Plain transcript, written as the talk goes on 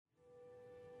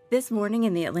This morning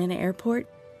in the Atlanta airport,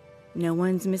 no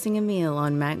one's missing a meal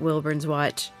on Mac Wilburn's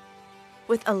watch.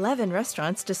 With 11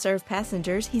 restaurants to serve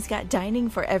passengers, he's got dining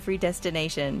for every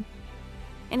destination.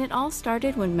 And it all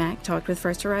started when Mac talked with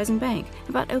First Horizon Bank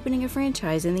about opening a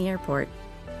franchise in the airport.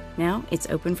 Now it's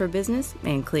open for business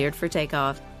and cleared for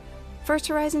takeoff. First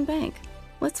Horizon Bank.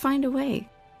 Let's find a way.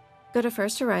 Go to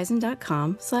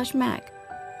firsthorizon.com/Mac.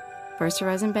 First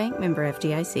Horizon Bank, member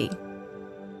FDIC.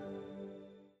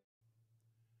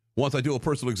 Once I do a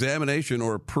personal examination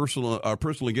or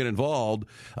personally get involved,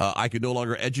 I can no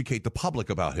longer educate the public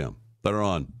about him. Better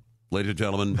on. Ladies and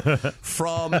gentlemen,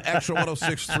 from Extra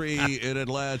 106.3 in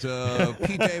Atlanta,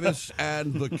 Pete Davis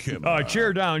and the Kim. Oh,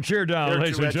 cheer down,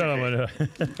 ladies and gentlemen.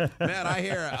 Man, I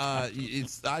hear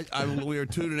we were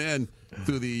tuning in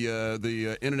through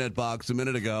the internet box a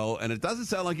minute ago, and it doesn't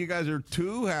sound like you guys are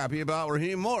too happy about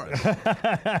Raheem Morris.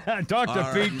 Talk to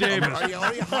Pete Davis. Are you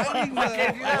hiding?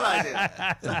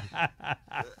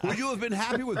 Would you have been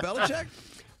happy with Belichick?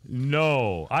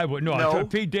 No, I would. No.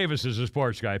 Pete Davis is a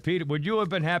sports guy. Pete, would you have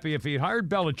been happy if he hired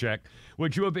Belichick?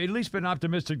 Would you have at least been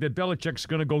optimistic that Belichick's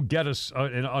going to go get us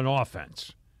an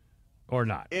offense, or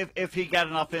not? If he got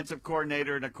an offensive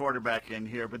coordinator and a quarterback in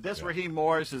here, but this Raheem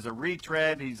Morris is a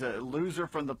retread. He's a loser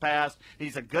from the past.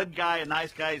 He's a good guy, a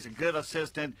nice guy. He's a good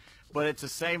assistant. But it's the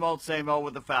same old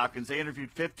with the Falcons. They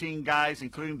interviewed 15 guys,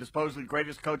 including the supposedly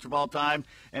greatest coach of all time,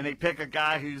 and they pick a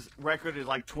guy whose record is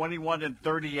like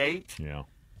 21-38. Yeah.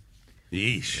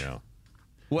 Yeesh. Yeah.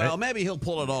 Well, maybe he'll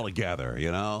pull it all together,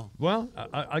 you know? Well,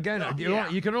 again,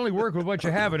 you can only work with what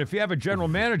you have. And if you have a general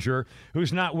manager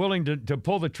who's not willing to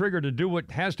pull the trigger to do what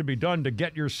has to be done to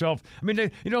get yourself – I mean,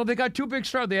 they got two big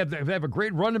stars. They have a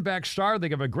great running back star. They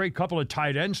have a great couple of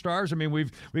tight end stars. I mean,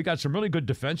 we got some really good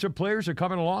defensive players that are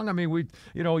coming along. I mean,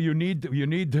 you need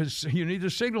the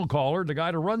signal caller, the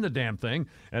guy to run the damn thing.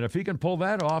 And if he can pull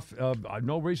that off,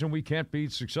 no reason we can't be a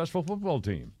successful football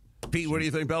team. Pete, where do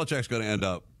you think Belichick's going to end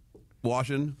up?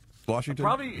 Washington?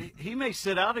 Probably he may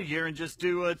sit out a year and just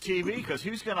do TV, because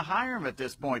who's going to hire him at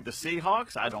this point? The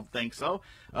Seahawks? I don't think so.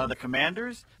 The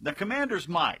Commanders? The Commanders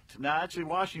might. Now, actually,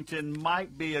 Washington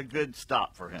might be a good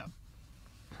stop for him.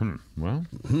 Well,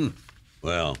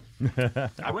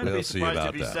 I wouldn't be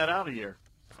surprised if he sat out a year.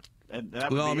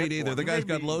 Well, me neither. The guy's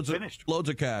got loads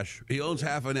of cash. He owns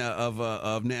half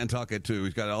of Nantucket, too.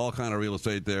 He's got all kind of real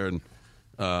estate there, and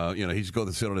he's going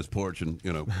to sit on his porch and,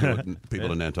 do what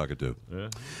people in Nantucket do. Yeah.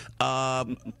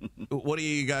 What do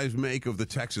you guys make of the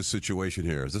Texas situation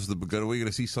here? Is this are we going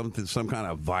to see some kind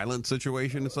of violent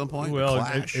situation at some point? Well,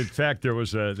 in fact, there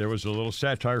was a little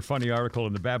satire, funny article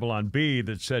in the Babylon Bee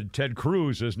that said Ted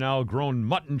Cruz has now grown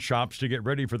mutton chops to get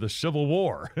ready for the Civil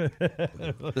War.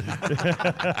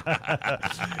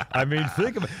 I mean,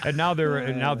 think of it. And now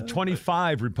now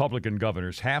 25 Republican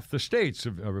governors, half the states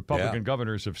of Republican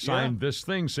governors have signed this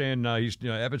thing saying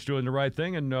Abbott's doing the right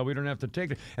thing and we don't have to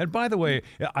take it. And by the way,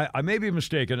 I may be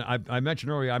mistaken. I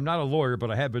mentioned earlier I'm not a lawyer, but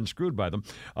I have been screwed by them.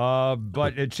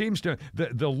 But it seems to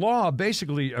the law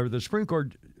basically, or the Supreme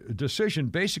Court decision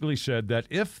basically said that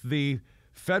if the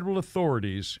federal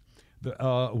authorities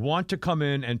want to come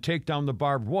in and take down the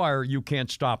barbed wire, you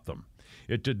can't stop them.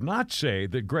 It did not say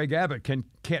that Greg Abbott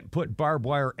can't put barbed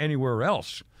wire anywhere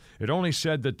else. It only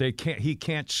said that he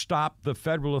can't stop the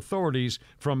federal authorities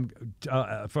from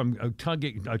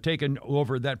taking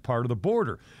over that part of the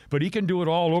border. But he can do it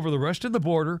all over the rest of the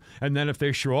border, and then if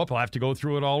they show up, I'll have to go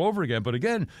through it all over again. But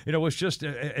again, it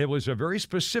was a very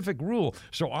specific rule.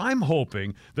 So I'm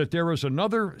hoping that there is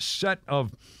another set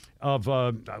of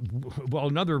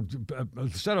another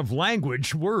set of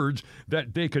language words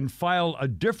that they can file a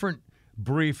different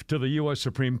brief to the U.S.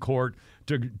 Supreme Court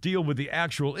to deal with the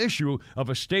actual issue of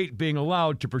a state being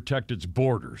allowed to protect its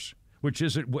borders, which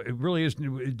isn't what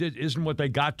they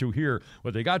got to here.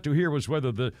 What they got to here was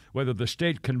whether the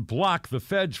state can block the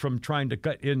feds from trying to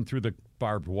cut in through the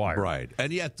barbed wire. Right,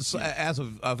 and yet as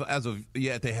of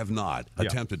yet they have not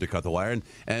attempted to cut the wire,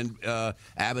 and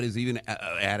Abbott has even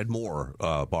added more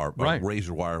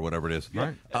razor wire, whatever it is.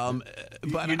 Right.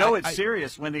 But it's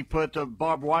serious when he put the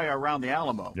barbed wire around the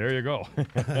Alamo. There you go.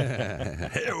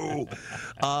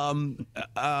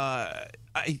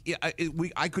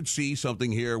 I could see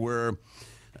something here where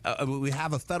we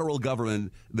have a federal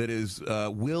government that is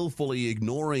willfully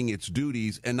ignoring its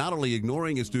duties, and not only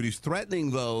ignoring its duties,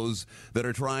 threatening those that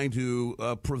are trying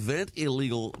to prevent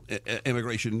illegal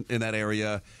immigration in that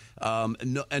area.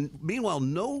 And meanwhile,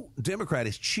 no Democrat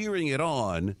is cheering it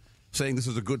on, saying this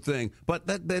is a good thing. But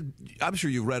that I'm sure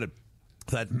you've read it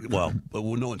Well,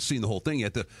 no one's seen the whole thing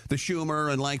yet. The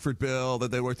Schumer and Langford bill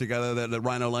that they worked together, the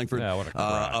Rhino Langford, what a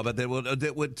crap. but they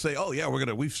would say, "Oh yeah,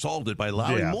 we've solved it by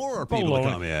allowing more people to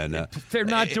come in." They're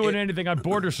not doing anything on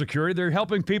border security. They're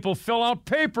helping people fill out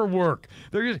paperwork.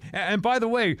 And by the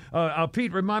way,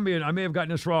 Pete, remind me, I may have gotten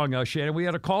this wrong, Shannon. We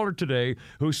had a caller today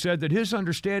who said that his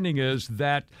understanding is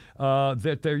that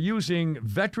they're using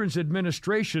Veterans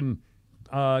Administration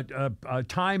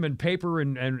time and paper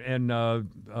and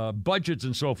budgets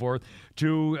and so forth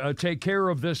to take care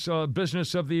of this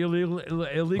business of the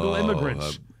illegal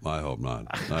immigrants. I hope not.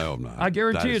 I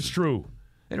guarantee it's true.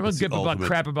 They don't give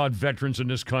crap about veterans in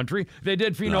this country. They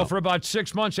did, for about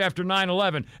 6 months after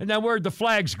 9/11. And then where'd the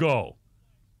flags go?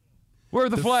 Where are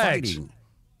the flags?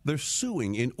 They're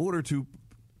suing in order to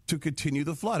continue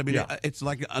the flood. I mean, it's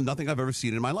like nothing I've ever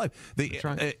seen in my life.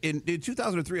 In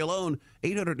 2003 alone,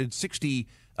 860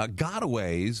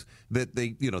 gotaways that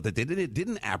they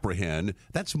didn't apprehend.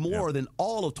 That's more than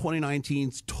all of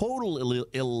 2019's total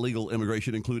illegal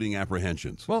immigration, including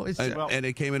apprehensions. And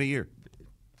it came in a year.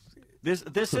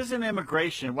 This isn't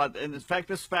immigration. In fact,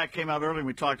 this fact came out earlier and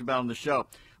we talked about on the show.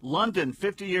 London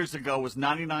 50 years ago was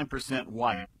 99%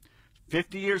 white.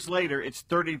 50 years later, it's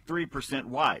 33%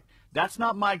 white. That's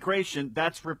not migration,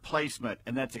 that's replacement,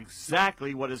 and that's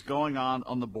exactly what is going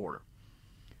on the border.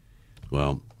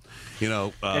 Well,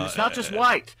 and it's not just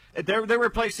white. They're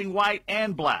replacing white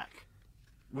and black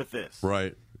with this.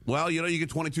 Right. Well, you get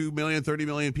 22 million, 30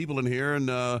 million people in here,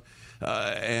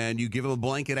 and you give them a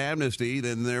blanket amnesty,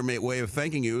 then their way of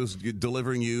thanking you is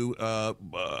delivering you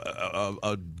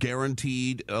a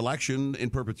guaranteed election in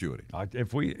perpetuity.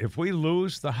 If we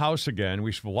lose the House again,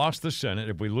 we've lost the Senate.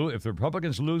 If the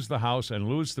Republicans lose the House and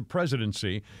lose the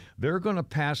presidency, they're going to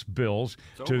pass bills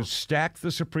to stack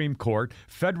the Supreme Court,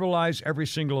 federalize every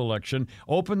single election,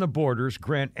 open the borders,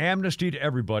 grant amnesty to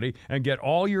everybody, and get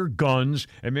all your guns,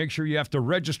 and make sure you have to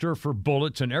register for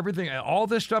bullets and everything. All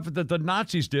this stuff that the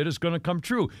Nazis did is going to come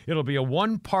true. It'll be a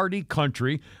one-party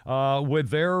country with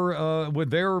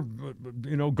their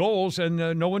goals and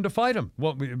no one to fight them.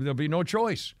 Well, there'll be no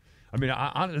choice. I mean,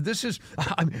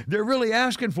 they're really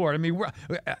asking for it. I mean,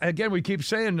 again, we keep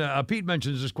saying, Pete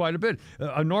mentions this quite a bit,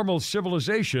 a normal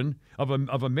civilization of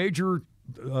a major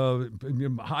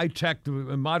high-tech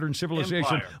modern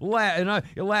civilization,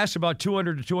 it lasts about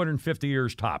 200 to 250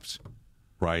 years tops.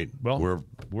 Right. Well,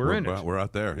 we're in it. We're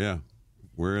out there. Yeah,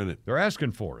 we're in it. They're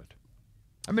asking for it.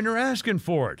 I mean, they're asking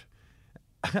for it.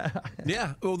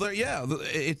 Yeah. Well,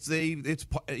 it's you're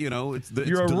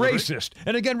a racist.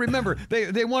 And again, remember,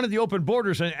 they wanted the open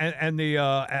borders and the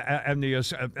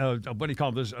what do you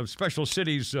call this? Special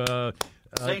cities.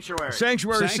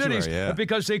 Sanctuary cities,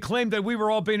 because they claimed that we were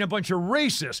all being a bunch of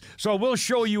racists. So we'll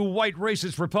show you white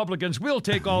racist Republicans. We'll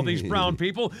take all these brown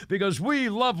people because we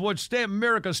love what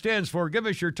America stands for. Give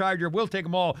us your tiger. We'll take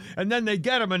them all. And then they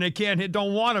get them and they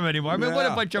don't want them anymore. I mean, what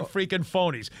a bunch of freaking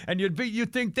phonies. And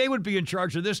you'd think they would be in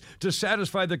charge of this to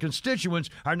satisfy the constituents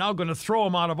are now going to throw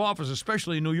them out of office,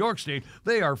 especially in New York State.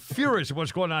 They are furious at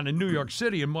what's going on in New York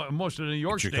City and most of the New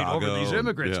York Chicago, State over these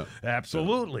immigrants. Yeah.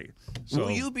 Absolutely. So,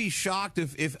 will you be shocked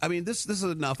if I mean, this is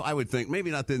enough, I would think, maybe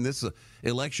not in this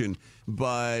election,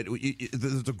 but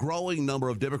there's a growing number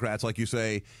of Democrats, like you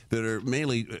say, that are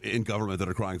mainly in government that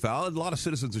are crying foul. And a lot of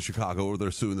citizens in Chicago that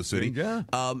are suing the city. Yeah.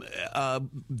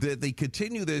 That they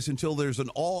continue this until there's an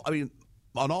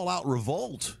all-out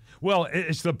revolt. Well,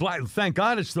 it's the black. Thank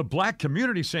God, it's the black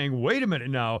community saying, "Wait a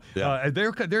minute now." Yeah.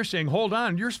 They're saying, "Hold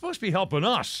on, you're supposed to be helping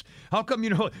us. How come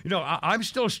I'm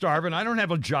still starving? I don't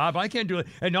have a job. I can't do it."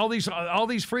 And all these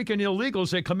freaking illegals,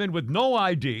 they come in with no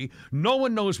ID. No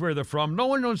one knows where they're from. No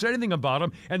one knows anything about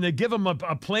them, and they give them a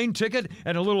plane ticket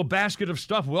and a little basket of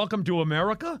stuff. Welcome to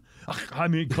America. I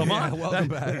mean, come on. Welcome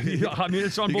back. I mean,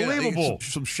 it's unbelievable.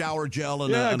 Some shower gel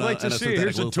and I'd like to see.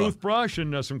 Here's a loofah. toothbrush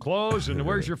and some clothes. And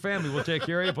where's your family? We'll take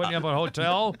care of you. Put you up in a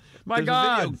hotel. My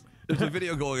God. There's a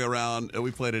video going around,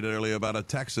 we played it earlier, about a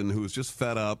Texan who was just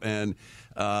fed up, and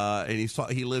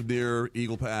he lived near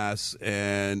Eagle Pass,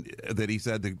 and that he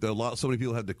said that so many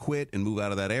people had to quit and move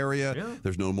out of that area. Yeah.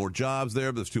 There's no more jobs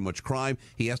there. There's too much crime.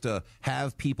 He has to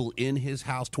have people in his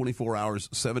house 24 hours,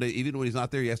 7 days. Even when he's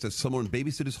not there, he has to have someone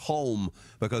babysit his home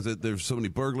because there's so many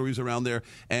burglaries around there.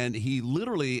 And he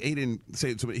didn't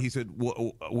say it to me. He said,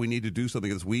 we need to do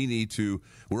something.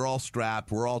 We're all strapped.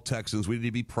 We're all Texans. We need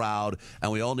to be proud,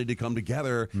 and we all need to come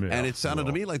together. Yeah, and it sounded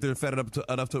to me like they're fed up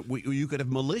enough to you could have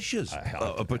militias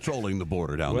patrolling the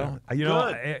border down there.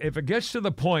 If it gets to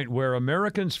the point where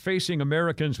Americans facing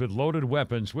Americans with loaded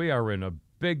weapons, we are in a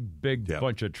big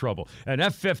bunch of trouble. And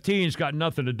F-15's got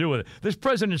nothing to do with it. This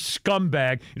president's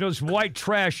scumbag, this white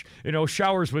trash,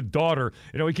 showers with daughter.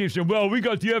 He keeps saying, well, we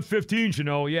got the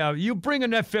F-15s, Yeah, you bring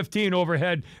an F-15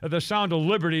 overhead at the sound of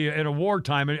liberty in a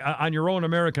wartime on your own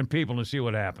American people and see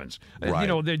what happens.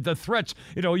 Right. The threats,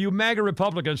 you MAGA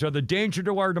Republicans are the danger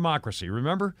to our democracy,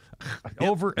 remember?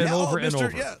 Over and over and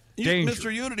over. Yeah. Danger.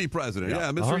 Mr. Unity president.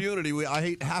 Yeah, Mr. Unity. I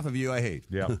hate half of you. I hate.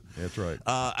 Yeah, that's right.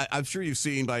 I'm sure you've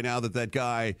seen by now that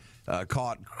guy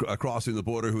caught crossing the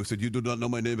border who said, "You do not know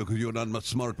my name because you're not much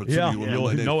smart, but yeah, you will know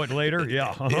my name." Know it later.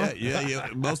 Yeah. Yeah.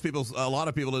 A lot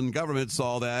of people in government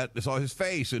saw his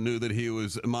face and knew that he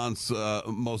was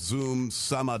Mosum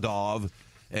Samadov,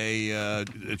 a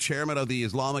chairman of the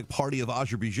Islamic Party of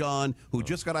Azerbaijan, who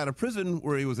just got out of prison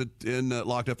where he was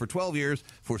locked up for 12 years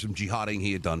for some jihading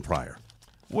he had done prior.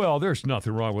 Well, there's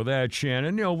nothing wrong with that,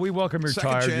 Shannon. We welcome you're Second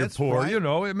tired, chance, you're poor.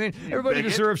 right? Everybody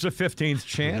deserves a 15th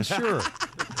chance, sure.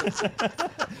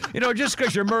 Just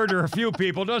because you murder a few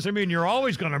people doesn't mean you're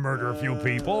always going to murder a few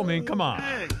people. Come on.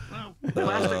 Hey,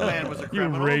 Plastic Man was a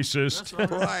criminal. You racist.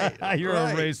 Right. You're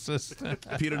a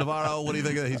racist. Peter Navarro, what do you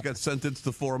think of that? He's got sentenced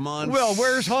to 4 months. Well,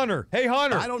 where's Hunter? Hey,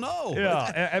 Hunter. I don't know.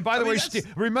 Yeah. And by the way,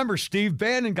 remember Steve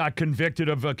Bannon got convicted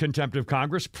of contempt of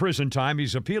Congress, prison time.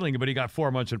 He's appealing, but he got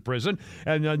 4 months in prison.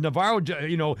 And Navarro,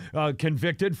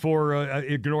 convicted for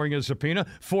ignoring a subpoena,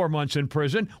 4 months in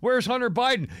prison. Where's Hunter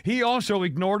Biden? He also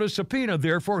ignored a subpoena.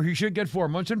 Therefore, he should get 4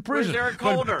 months in prison. Where's Eric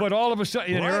Holder? But all of a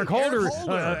sudden, Right, Eric Holder,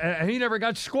 he never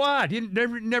got squat. He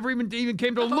never even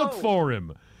came to look for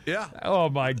him. Yeah. Oh,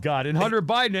 my God. And Hunter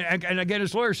Biden, and again,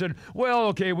 his lawyer said, well,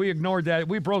 okay, we ignored that.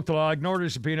 We broke the law, ignored the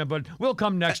subpoena, but we'll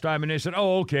come next time. And they said,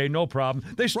 oh, okay, no problem.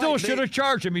 They still should have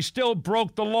charged him. He still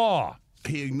broke the law.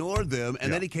 He ignored them,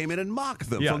 and then he came in and mocked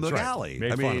them from the galley.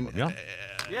 Made fun of them.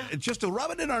 It's just to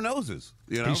rub it in our noses.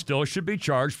 He still should be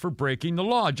charged for breaking the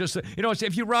law. Just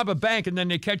if you rob a bank and then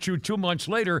they catch you 2 months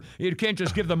later, you can't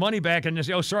just give the money back and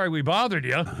say, "Oh, sorry, we bothered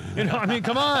you."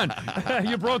 Come on,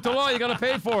 you broke the law. You got to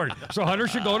pay for it. So Hunter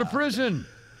should go to prison.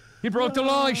 He broke the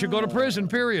law. He should go to prison.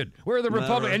 Period. Where are the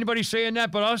Republicans? Anybody saying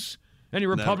that but us? Any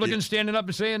Republicans standing up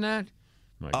and saying that?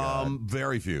 My God.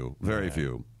 Very few. Very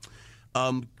few.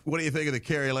 What do you think of the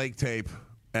Kerry Lake tape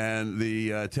and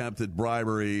the attempted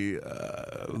bribery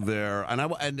there?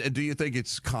 And do you think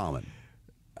it's common?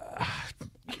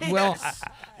 Well,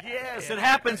 yes, it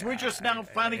happens. We just now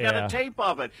finally got a tape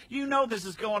of it. This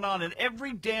is going on in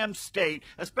every damn state,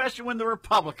 especially when the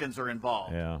Republicans are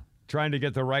involved. Yeah. Trying to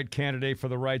get the right candidate for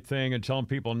the right thing and telling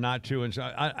people not to. And so,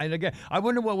 again, I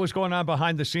wonder what was going on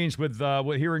behind the scenes with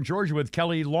here in Georgia with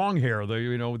Kelly Longhair,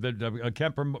 that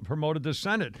Kemp promoted the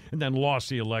Senate and then lost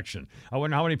the election. I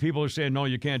wonder how many people are saying, no,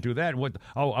 you can't do that.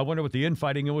 I wonder what the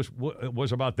infighting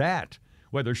was about that.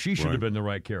 Whether she should have been the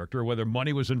right character, or whether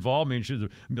money was involved. She's a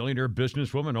millionaire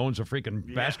businesswoman, owns a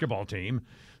freaking basketball team.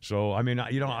 So,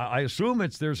 I assume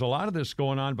there's a lot of this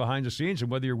going on behind the scenes,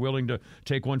 and whether you're willing to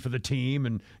take one for the team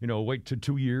and, wait to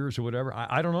 2 years or whatever,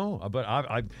 I don't know. But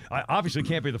I obviously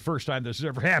can't be the first time this has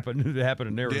ever happened. It happened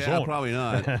in Arizona. Yeah, probably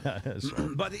not.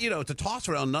 But, to toss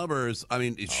around numbers,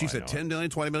 she said 10 million,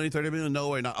 20 million, 30 million. No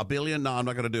way, not a billion. No, I'm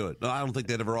not going to do it. No, I don't think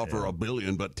they'd ever offer a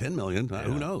billion, but 10 million,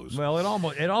 who knows? Well,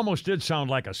 it almost did sound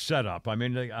like a setup.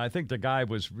 I think the guy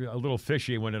was a little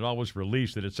fishy when it all was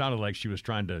released, that it sounded like she was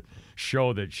trying to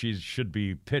show that she should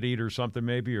be pitied or something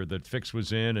maybe, or that fix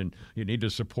was in and you need to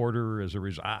support her as a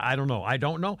result. I don't know. I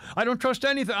don't know. I don't trust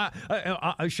anything.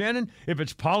 Shannon, if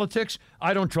it's politics,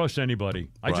 I don't trust anybody.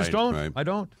 I just don't. Right. I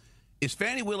don't. Is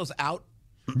Fannie Willis out?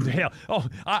 Yeah. Oh,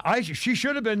 she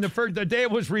should have been the day it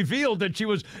was revealed that she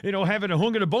was, having a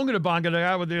hungada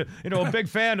guy with the, a big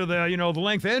fan of the, the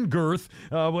length and girth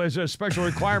was special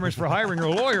requirements for hiring her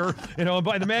lawyer.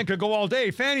 But the man could go all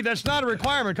day. Fannie, that's not a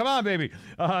requirement. Come on, baby.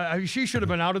 She should have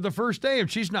been out of the first day. If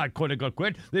she's not going to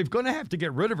quit, they're going to have to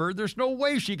get rid of her. There's no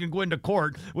way she can go into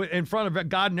court in front of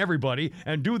God and everybody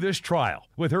and do this trial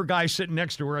with her guy sitting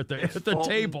next to her at the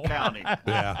table. County.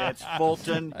 Yeah, it's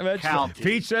Fulton County.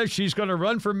 Pete says she's going to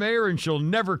run for mayor and she'll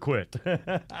never quit.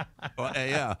 Yeah. But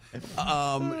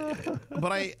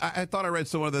I thought I read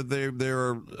somewhere that there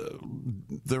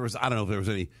was, I don't know if there was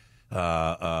any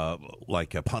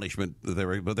punishment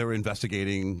but they were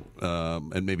investigating,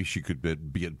 and maybe she could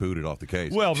get booted off the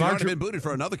case. Well, she's already been booted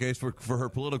for another case for her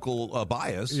political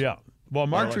bias. Yeah. Well,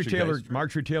 Marjorie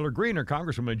Taylor Greene, her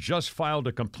congresswoman, just filed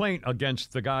a complaint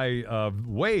against the guy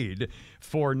Wade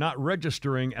for not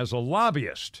registering as a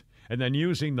lobbyist. and then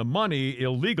using the money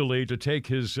illegally to take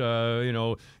his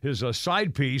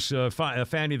side piece,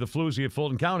 Fanny the Floozy of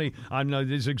Fulton County, on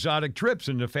these exotic trips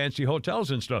and the fancy hotels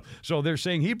and stuff. So they're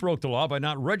saying he broke the law by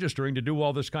not registering to do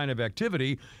all this kind of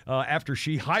activity after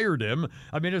she hired him.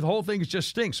 I mean, the whole thing just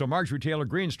stinks. So Marjorie Taylor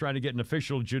Greene's trying to get an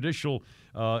official judicial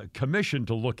commission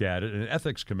to look at it, an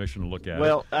ethics commission to look at it.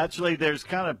 Well, actually, there's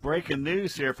kind of breaking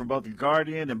news here from both The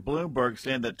Guardian and Bloomberg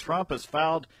saying that Trump has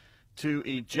filed to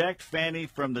eject Fanny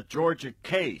from the Georgia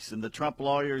case, and the Trump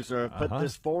lawyers are put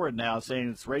this forward now, saying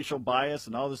it's racial bias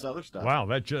and all this other stuff. Wow,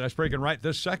 that's breaking right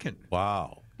this second.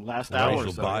 Wow. Last hour or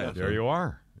Racial so. bias. There you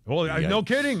are. Well, no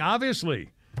kidding,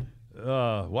 obviously.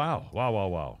 Wow.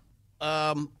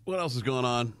 What else is going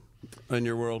on in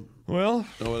your world Well,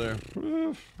 over there?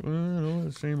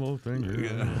 the same old thing.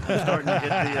 Starting to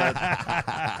get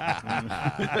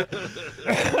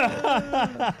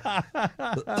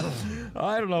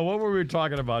I don't know. What were we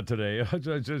talking about today? It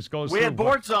just goes we had through-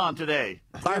 Bortz on today.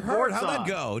 I heard. How'd that on.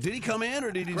 go? Did he come in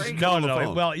or did he just No, come on the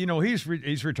phone? Well, he's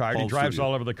retired. Home He drives studio.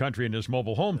 all over the country in his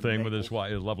mobile home thing with his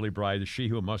lovely bride, she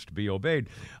who must be obeyed.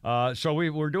 So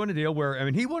we're doing a deal where,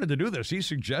 he wanted to do this. He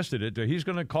suggested it. He's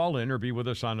going to call in or be with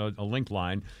us on a link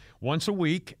line once a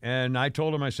week. And I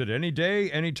told him, I said, any day,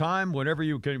 any time, whenever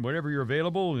you're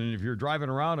available. And if you're driving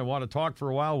around and want to talk for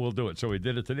a while, we'll do it. So we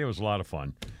did it today. It was a lot of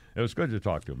fun. It was good to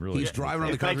talk to him. Really. He's driving around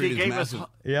the In fact, country. he in his gave us. massive-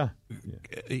 Yeah.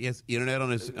 He has internet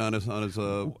on his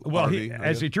Well, RV,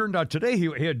 as it turned out today, he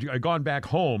had gone back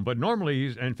home. But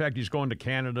normally, he's going to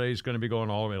Canada. He's going to be going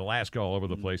all over Alaska, all over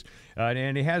the place.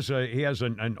 And he has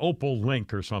an Opal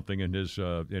link or something in his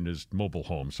mobile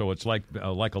home. So it's like a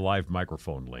live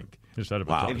microphone link instead of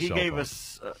a And he cell gave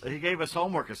phone. us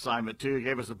homework assignment too. He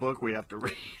gave us a book we have to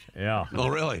read. Yeah. Oh,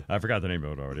 really? I forgot the name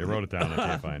of it already. I wrote it down. I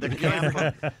can't find it.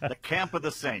 The Camp of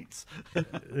the Saints.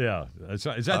 Yeah. Is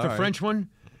that the right. French one?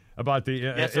 About the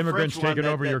Yes, the immigrants French one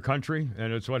taking over that- your country?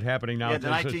 And it's what's happening now. Yeah, the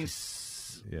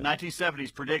It's-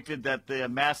 1970s predicted that the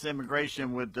mass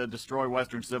immigration would destroy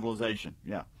Western civilization.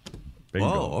 Yeah. Bingo.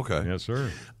 Oh, okay. Yes,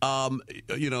 sir.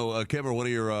 Kevin, one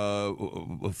of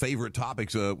your favorite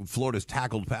topics, Florida's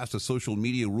tackled past a social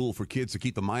media rule for kids to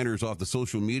keep the minors off the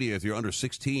social media if you're under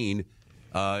 16.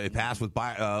 It passed with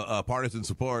partisan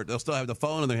support. They'll still have the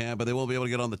phone in their hand, but they won't be able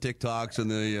to get on the TikToks and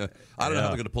the. I don't know how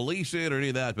they're going to police it or any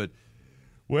of that, but.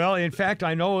 Well, in fact,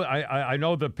 I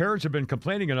know the parents have been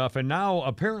complaining enough, and now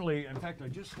apparently, in fact, I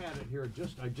just had it here.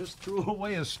 I just threw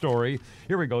away a story.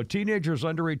 Here we go. Teenagers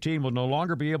under 18 will no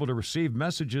longer be able to receive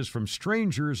messages from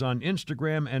strangers on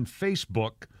Instagram and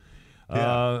Facebook.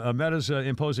 Meta's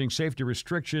imposing safety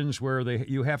restrictions where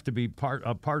you have to be part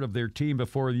of their team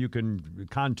before you can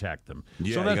contact them.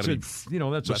 Yeah, so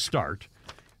you that's a start.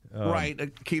 Right,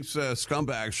 it keeps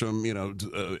scumbags from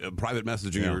private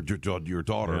messaging your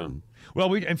daughter. Yeah. Well,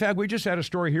 we just had a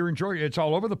story here in Georgia. It's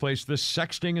all over the place, this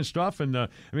sexting and stuff. And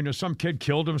some kid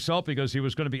killed himself because he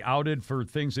was going to be outed for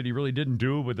things that he really didn't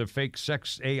do with the fake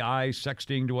AI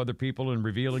sexting to other people and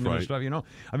revealing them and stuff.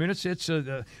 It's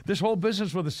this whole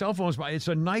business with the cell phones. It's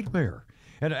a nightmare.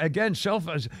 And again,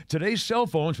 today's cell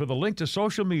phones with a link to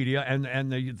social media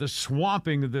and the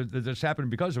swamping that's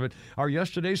happening because of it are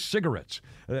yesterday's cigarettes.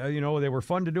 They were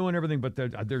fun to do and everything, but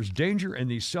there's danger in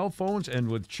these cell phones. And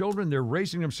with children, they're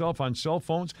raising themselves on cell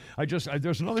phones.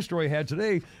 There's another story I had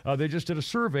today. They just did a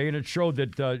survey and it showed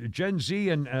that Gen Z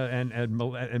and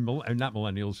not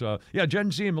millennials,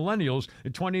 Gen Z and millennials,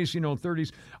 in 20s,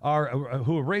 30s,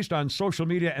 who are raised on social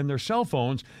media and their cell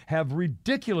phones have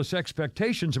ridiculous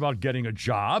expectations about getting a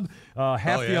job.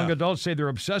 Half the young adults say they're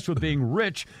obsessed with being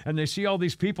rich, and they see all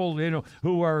these people,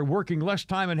 who are working less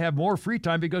time and have more free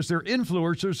time because they're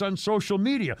influencers on social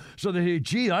media. So they,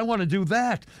 I want to do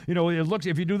that. It looks,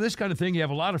 if you do this kind of thing, you have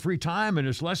a lot of free time and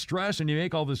there's less stress, and you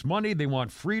make all this money. They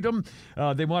want freedom.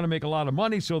 They want to make a lot of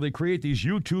money, so they create these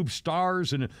YouTube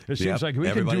stars, and it seems like we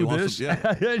can do this.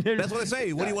 That's what I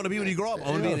say. What do you want to be when you grow up?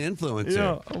 I want to be an influencer.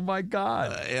 Yeah. Oh my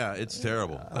God. It's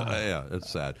terrible. It's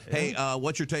sad. Hey,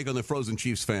 what's your take on the Frozen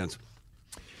Chiefs fans?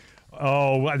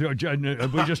 Oh,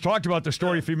 we just talked about the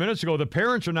story a few minutes ago. The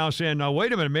parents are now saying, now,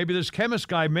 wait a minute, maybe this chemist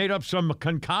guy made up some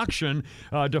concoction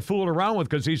to fool around with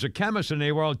because he's a chemist, and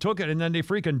they all took it, and then they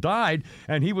freaking died,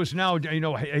 and he was now,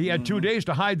 he had 2 days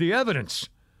to hide the evidence.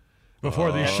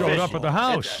 before they showed up at the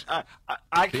house.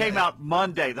 I came out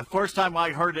Monday, the first time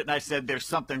I heard it, and I said, there's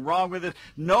something wrong with it.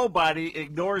 Nobody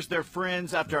ignores their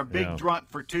friends after a big drunk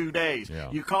for 2 days.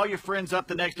 Yeah. You call your friends up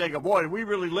the next day and go, boy, we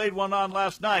really laid one on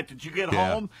last night. Did you get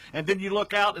home? And then you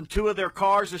look out, and 2 of their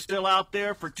cars are still out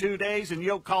there for 2 days, and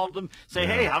you'll call them, say,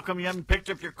 hey, how come you haven't picked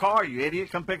up your car, you idiot?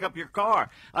 Come pick up your car.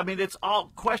 I mean, it's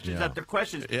all questions after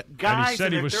questions. Guys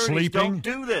in their 30s don't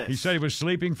do this. He said he was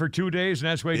sleeping for 2 days, and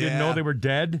that's why he didn't know they were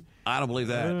dead. I don't believe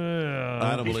that.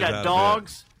 I don't believe that. He's got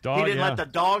dogs. He didn't let the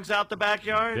dogs out the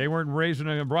backyard. They weren't raising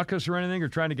a ruckus or anything, or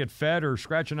trying to get fed, or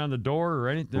scratching on the door, or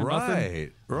anything.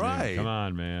 Right. I mean, come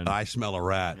on, man. I smell a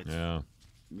rat. Yeah.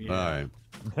 All right.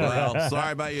 Well,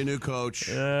 sorry about your new coach.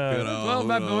 Well,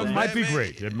 it might be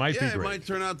great. It might be great. It might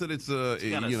turn out that it's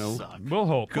we'll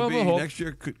hope. Could we'll be hope. next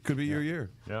year. Could be your year.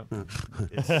 Yeah.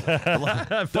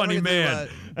 Funny man.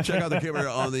 Check out the Kimmer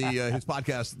on his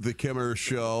podcast, The Kimmer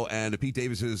Show, and Pete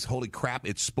Davis's Holy Crap,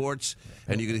 It's Sports,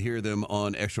 and you can hear them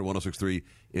on Extra 106.3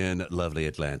 in lovely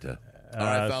Atlanta. All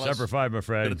right, fellas. Semper Fi, my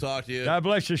friend. Good to talk to you. God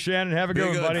bless you, Shannon. Have a good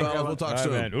one, buddy. Fellas. We'll talk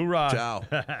soon. Man. Hoorah. Ciao.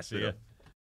 See ya.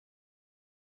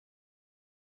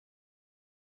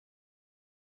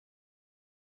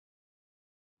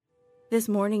 This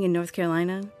morning in North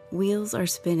Carolina, wheels are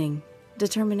spinning.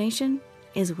 Determination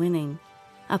is winning.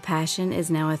 A passion is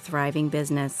now a thriving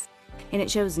business, and it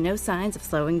shows no signs of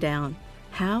slowing down.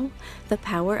 How? The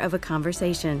power of a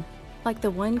conversation, like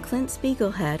the one Clint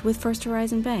Spiegel had with First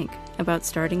Horizon Bank about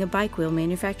starting a bike wheel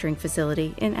manufacturing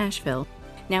facility in Asheville.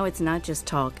 Now it's not just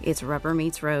talk, it's rubber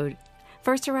meets road.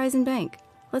 First Horizon Bank.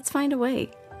 Let's find a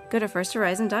way. Go to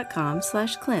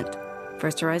firsthorizon.com/Clint.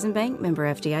 First Horizon Bank, member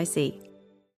FDIC.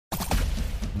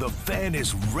 The Fan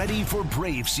is ready for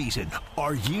Brave season.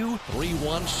 Are you?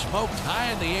 3-1 smoked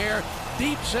high in the air,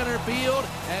 deep center field,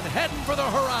 and heading for the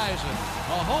horizon.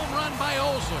 A home run by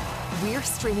Olsen. We're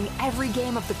streaming every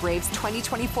game of the Braves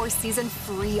 2024 season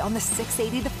free on the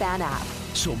 680 The Fan app.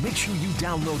 So make sure you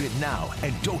download it now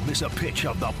and don't miss a pitch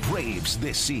of the Braves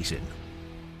this season.